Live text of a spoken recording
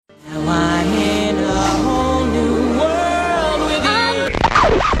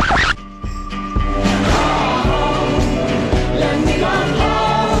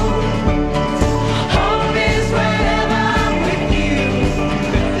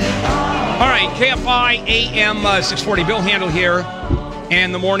All right, KFI AM 640. Bill Handel here.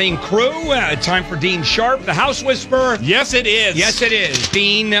 And the morning crew. Time for Dean Sharp, the House Whisperer. Yes, it is. Yes, it is.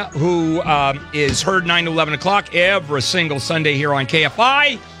 Dean, who is heard 9 to 11 o'clock every single Sunday here on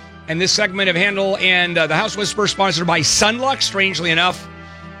KFI. And this segment of Handel and the House Whisperer sponsored by Sunlux, strangely enough,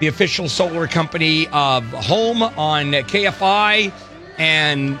 the official solar company of Home on KFI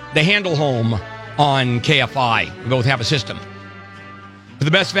and the Handel Home on KFI. We both have a system. For the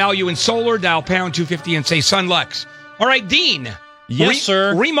best value in solar, dial pound 250 and say Sunlux. All right, Dean. Yes,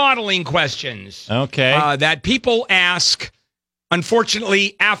 sir. Remodeling questions. Okay. That people ask,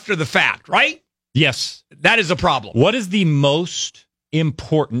 unfortunately, after the fact, right? Yes. That is a problem. What is the most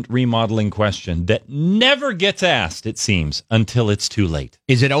important remodeling question that never gets asked, it seems, until it's too late?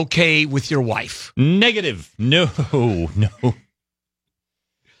 Is it okay with your wife? Negative. No.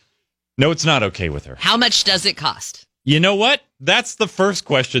 No, it's not okay with her. How much does it cost? You know what? That's the first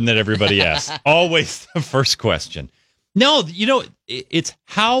question that everybody asks. Always the first question. No, it's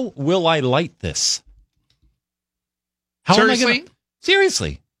how will I light this? How Seriously?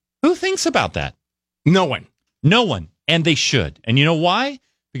 Seriously. Who thinks about that? No one. No one. And they should. And you know why?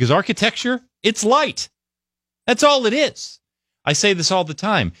 Because architecture, it's light. That's all it is. I say this all the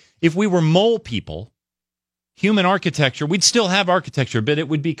time. If we were mole people, human architecture, we'd still have architecture, but it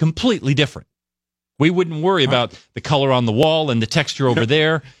would be completely different. We wouldn't worry about the color on the wall and the texture over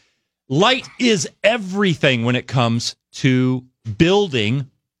there. Light is everything when it comes to building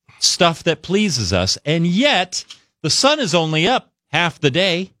stuff that pleases us. And yet, the sun is only up half the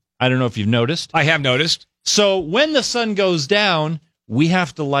day. I don't know if you've noticed. I have noticed. So when the sun goes down, we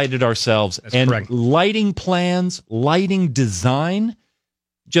have to light it ourselves. That's and correct. Lighting plans, lighting design,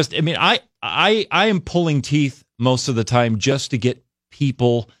 I am pulling teeth most of the time just to get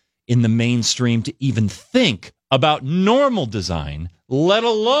people in the mainstream to even think about normal design, let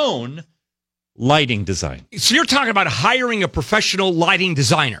alone lighting design. So you're talking about hiring a professional lighting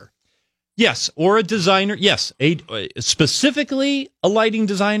designer? Yes, or a designer. Yes, specifically a lighting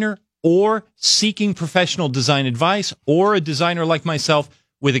designer, or seeking professional design advice, or a designer like myself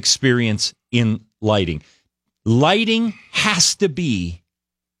with experience in lighting. Lighting has to be,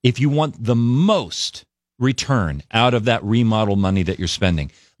 if you want the most return out of that remodel money that you're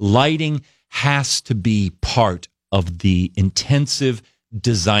spending, lighting has to be part of the intensive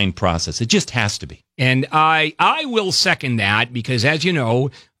design process. It just has to be. And I will second that because, as you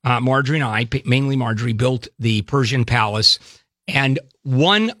know, Marjorie and I, mainly Marjorie, built the Persian Palace. And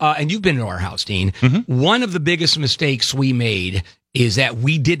and you've been to our house, Dean, one of the biggest mistakes we made is that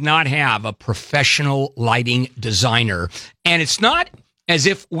we did not have a professional lighting designer. And it's not as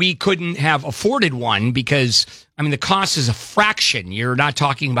if we couldn't have afforded one because, the cost is a fraction. You're not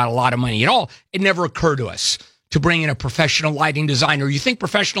talking about a lot of money at all. It never occurred to us to bring in a professional lighting designer. You think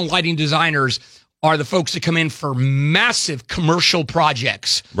professional lighting designers are the folks that come in for massive commercial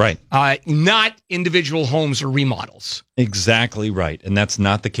projects, right? Not individual homes or remodels. Exactly right. And that's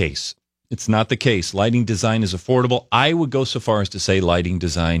not the case. It's not the case. Lighting design is affordable. I would go so far as to say lighting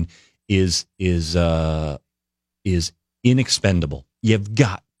design is inexpendable. You've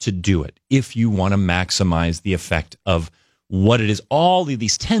got to do it if you want to maximize the effect of what it is, all of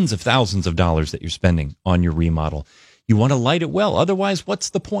these tens of thousands of dollars that you're spending on your remodel. You want to light it well. Otherwise, what's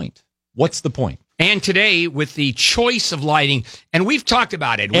the point? What's the point? And today, with the choice of lighting, and we've talked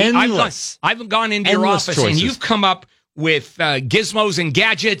about it. I've gone into your office, choices. And you've come up with gizmos and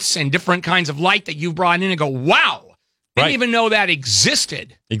gadgets and different kinds of light that you brought in and go, wow, I didn't even know that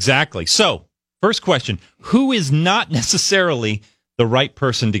existed. Exactly. So, first question, who is not necessarily the right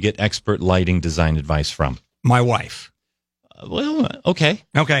person to get expert lighting design advice from? My wife. Okay.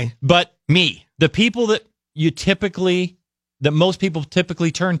 But me. The people that most people typically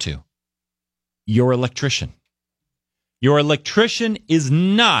turn to. Your electrician. Your electrician is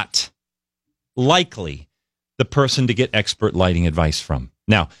not likely the person to get expert lighting advice from.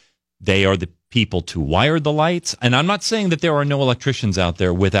 Now, they are the people to wire the lights, and I'm not saying that there are no electricians out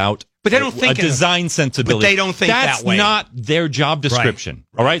there without But they don't think a design sensibility. But they don't think that way. That's not their job description.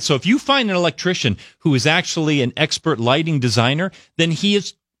 Right. All right. So if you find an electrician who is actually an expert lighting designer, then he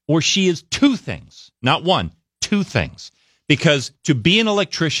is or she is two things, not one, two things. Because to be an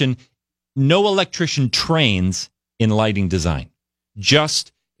electrician, no electrician trains in lighting design,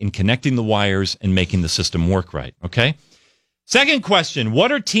 just in connecting the wires and making the system work right. Okay. Second question: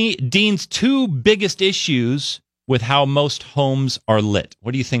 what are Dean's two biggest issues with how most homes are lit?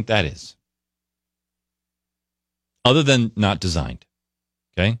 What do you think that is? Other than not designed.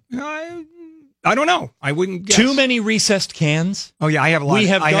 Okay. I don't know. I wouldn't guess. Too many recessed cans. Oh, yeah, I have a lot. We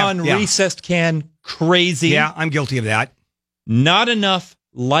have gone recessed can crazy. Yeah, I'm guilty of that. Not enough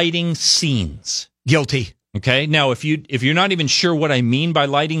lighting scenes. Guilty. Okay. Now, if you're not even sure what I mean by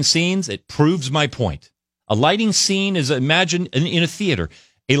lighting scenes, it proves my point. A lighting scene is, imagine in a theater,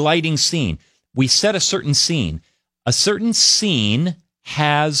 a lighting scene. We set a certain scene. A certain scene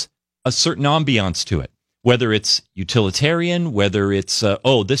has a certain ambiance to it, whether it's utilitarian, whether it's,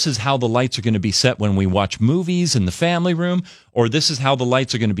 this is how the lights are going to be set when we watch movies in the family room, or this is how the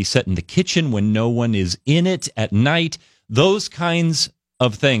lights are going to be set in the kitchen when no one is in it at night. Those kinds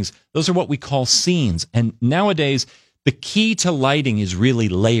of things. Those are what we call scenes. And nowadays, the key to lighting is really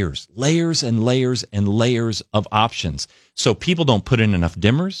layers and layers and layers of options. So people don't put in enough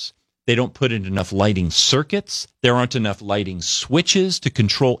dimmers. They don't put in enough lighting circuits. There aren't enough lighting switches to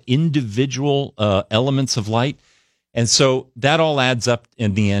control individual elements of light. And so that all adds up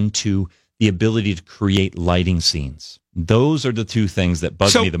in the end to the ability to create lighting scenes. Those are the two things that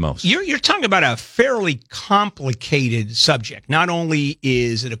bug me the most. You're talking about a fairly complicated subject. Not only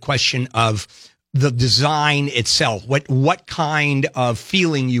is it a question of the design itself, what kind of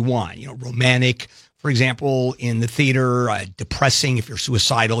feeling you want, romantic, for example, in the theater, depressing. If you're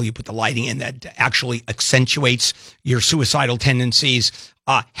suicidal, you put the lighting in that actually accentuates your suicidal tendencies.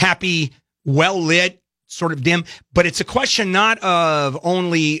 Happy, well lit, sort of dim. But it's a question not of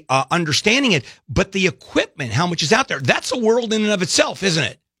only understanding it, but the equipment, how much is out there. That's a world in and of itself, isn't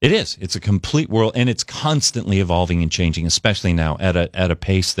it? It is. It's a complete world, and it's constantly evolving and changing, especially now at a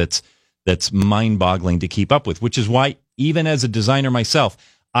pace that's mind-boggling to keep up with, which is why, even as a designer myself,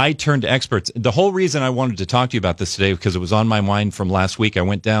 I turned to experts. The whole reason I wanted to talk to you about this today, because it was on my mind from last week. I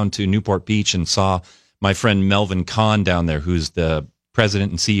went down to Newport Beach and saw my friend Melvin Kahn down there, who's the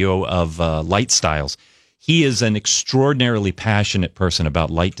president and CEO of Light Styles. He is an extraordinarily passionate person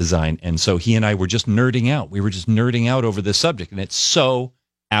about light design, and so he and I were just nerding out. We were just nerding out over this subject, and it's so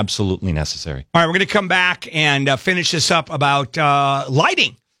absolutely necessary. All right, we're going to come back and finish this up about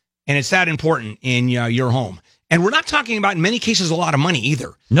lighting, and it's that important in your home. And we're not talking about, in many cases, a lot of money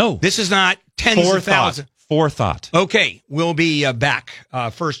either. No. This is not tens of thousands. Forethought. Okay, we'll be back.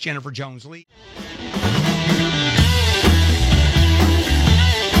 First, Jennifer Jones-Lee.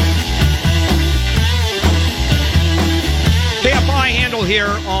 KFI Handel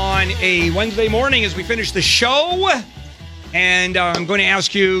here on a Wednesday morning as we finish the show. And I'm going to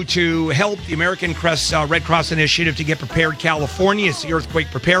ask you to help the American Red Cross Initiative to get prepared California. It's the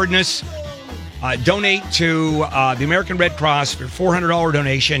earthquake preparedness. Donate to the American Red Cross for a $400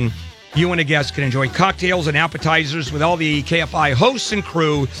 donation. You and a guest can enjoy cocktails and appetizers with all the KFI hosts and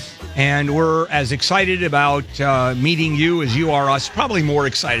crew. And we're as excited about meeting you as you are us. Probably more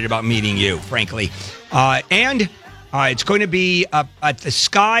excited about meeting you, frankly. And it's going to be at the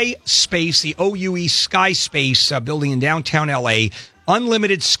Sky Space, the OUE Sky Space building in downtown L.A.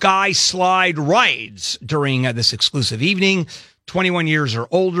 Unlimited Sky Slide rides during this exclusive evening. 21 years or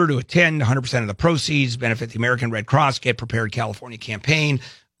older to attend. 100% of the proceeds benefit the American Red Cross Get Prepared California campaign.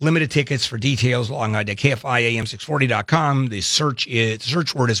 Limited tickets. For details, log on to KFIAM640.com. The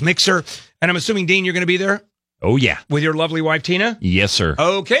search word is Mixer. And I'm assuming, Dean, you're going to be there? Oh, yeah. With your lovely wife, Tina? Yes, sir.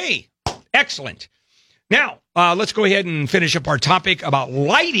 Okay. Excellent. Now, let's go ahead and finish up our topic about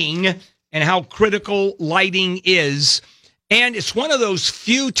lighting and how critical lighting is. And it's one of those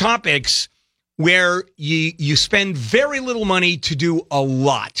few topics where you spend very little money to do a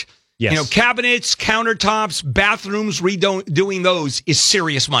lot. Yes. Cabinets, countertops, bathrooms, doing those is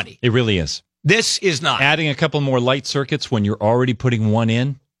serious money. It really is. This is not. Adding a couple more light circuits when you're already putting one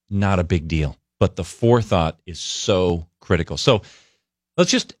in, not a big deal. But the forethought is so critical. So let's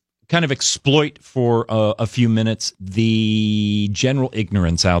just kind of exploit for a few minutes the general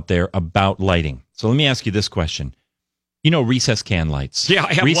ignorance out there about lighting. So let me ask you this question. Recess can lights. Yeah,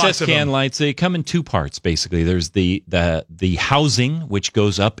 I have recess lots of can them. lights. They come in two parts, basically. There's the housing, which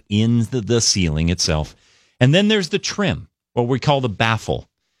goes up in the ceiling itself, and then there's the trim, what we call the baffle.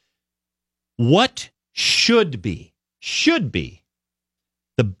 What should be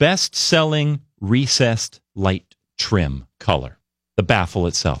the best-selling recessed light trim color? The baffle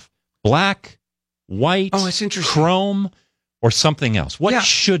itself, black, white, that's interesting. chrome, or something else. What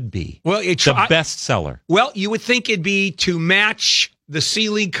should be the best seller? Well, you would think it'd be to match the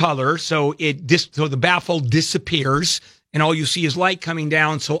ceiling color, so so the baffle disappears, and all you see is light coming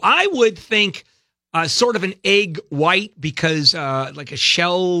down. So I would think sort of an egg white, because like a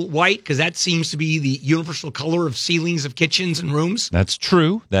shell white, because that seems to be the universal color of ceilings of kitchens and rooms. That's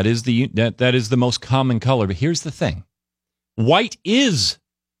true. That is the most common color. But here's the thing: white is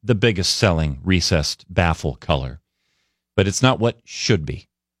the biggest selling recessed baffle color. But it's not what should be.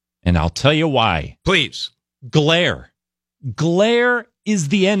 And I'll tell you why. Please. Glare. Glare is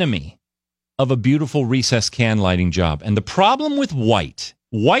the enemy of a beautiful recessed can lighting job. And the problem with white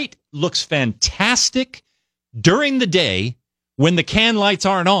White looks fantastic during the day when the can lights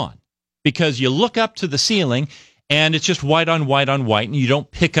aren't on, because you look up to the ceiling and it's just white on white on white, and you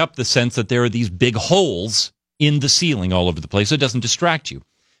don't pick up the sense that there are these big holes in the ceiling all over the place. So it doesn't distract you.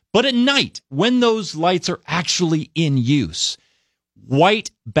 But at night, when those lights are actually in use,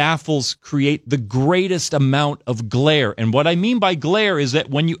 white baffles create the greatest amount of glare. And what I mean by glare is that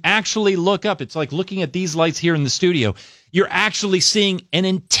when you actually look up, it's like looking at these lights here in the studio, you're actually seeing an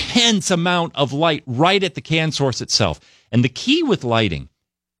intense amount of light right at the can source itself. And the key with lighting,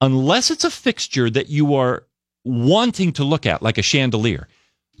 unless it's a fixture that you are wanting to look at, like a chandelier,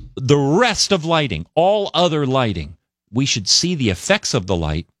 the rest of lighting, all other lighting, we should see the effects of the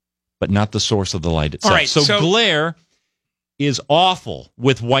light, but not the source of the light itself. All right, so glare is awful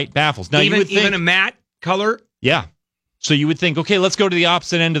with white baffles. Now, you would think, even a matte color? Yeah. So you would think, okay, let's go to the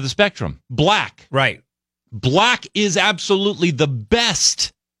opposite end of the spectrum. Black. Right. Black is absolutely the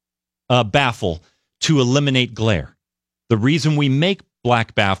best baffle to eliminate glare. The reason we make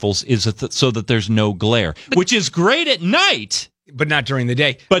black baffles is so that there's no glare, which is great at night. But not during the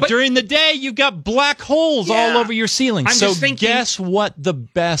day. But during the day, you've got black holes all over your ceiling. I'm just thinking, guess what the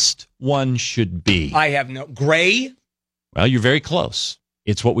best one should be? I have no... Gray? Well, you're very close.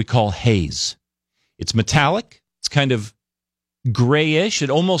 It's what we call haze. It's metallic. It's kind of grayish. It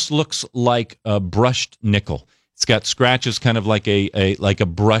almost looks like a brushed nickel. It's got scratches kind of like a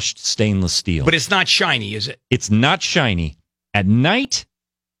brushed stainless steel. But it's not shiny, is it? It's not shiny. At night,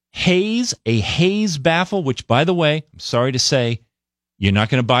 a haze baffle, which, by the way, I'm sorry to say, you're not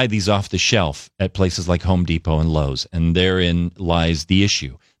going to buy these off the shelf at places like Home Depot and Lowe's, and therein lies the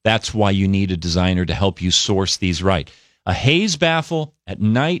issue. That's why you need a designer to help you source these right. A haze baffle at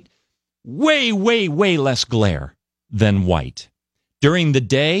night, way, way, way less glare than white. During the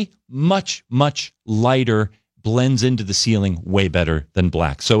day, much, much lighter, blends into the ceiling way better than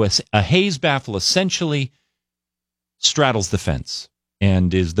black. So a haze baffle essentially straddles the fence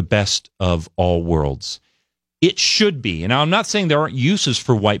and is the best of all worlds. It should be. And I'm not saying there aren't uses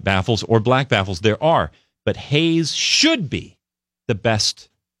for white baffles or black baffles. There are. But haze should be the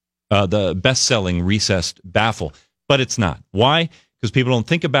best-selling recessed baffle. But it's not. Why? Because people don't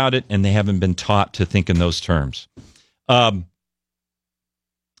think about it, and they haven't been taught to think in those terms. What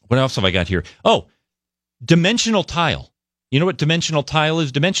else have I got here? Oh, dimensional tile. You know what dimensional tile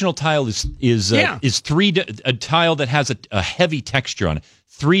is? Dimensional tile is a tile that has a heavy texture on it.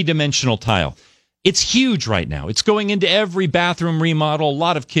 3-dimensional tile. It's huge right now. It's going into every bathroom remodel, a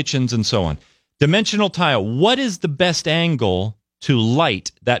lot of kitchens, and so on. Dimensional tile. What is the best angle to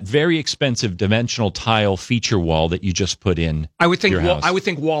light that very expensive dimensional tile feature wall that you just put in? I would think your house? I would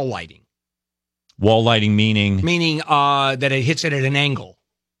think wall lighting. Wall lighting meaning that it hits it at an angle.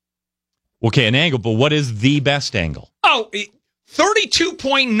 Okay, an angle, but what is the best angle? Oh,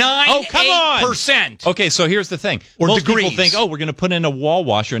 32.98%. Oh, come on. Okay, so here's the thing. Or most degrees. people think, we're going to put in a wall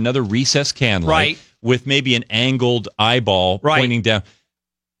washer, another recessed can light, with maybe an angled eyeball pointing down.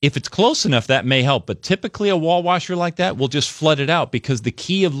 If it's close enough, that may help, but typically a wall washer like that will just flood it out, because the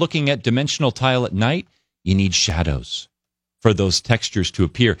key of looking at dimensional tile at night, you need shadows for those textures to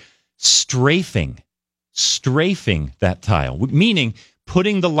appear. Strafing that tile, meaning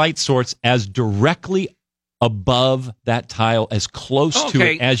putting the light source as directly above that tile, as close to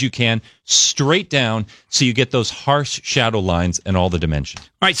it as you can, straight down, so you get those harsh shadow lines and all the dimension.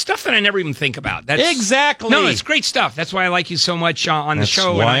 All right, stuff that I never even think about. Exactly. No, it's great stuff. That's why I like you so much on the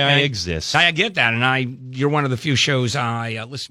show. That's why I exist. I get that, and you're one of the few shows I listen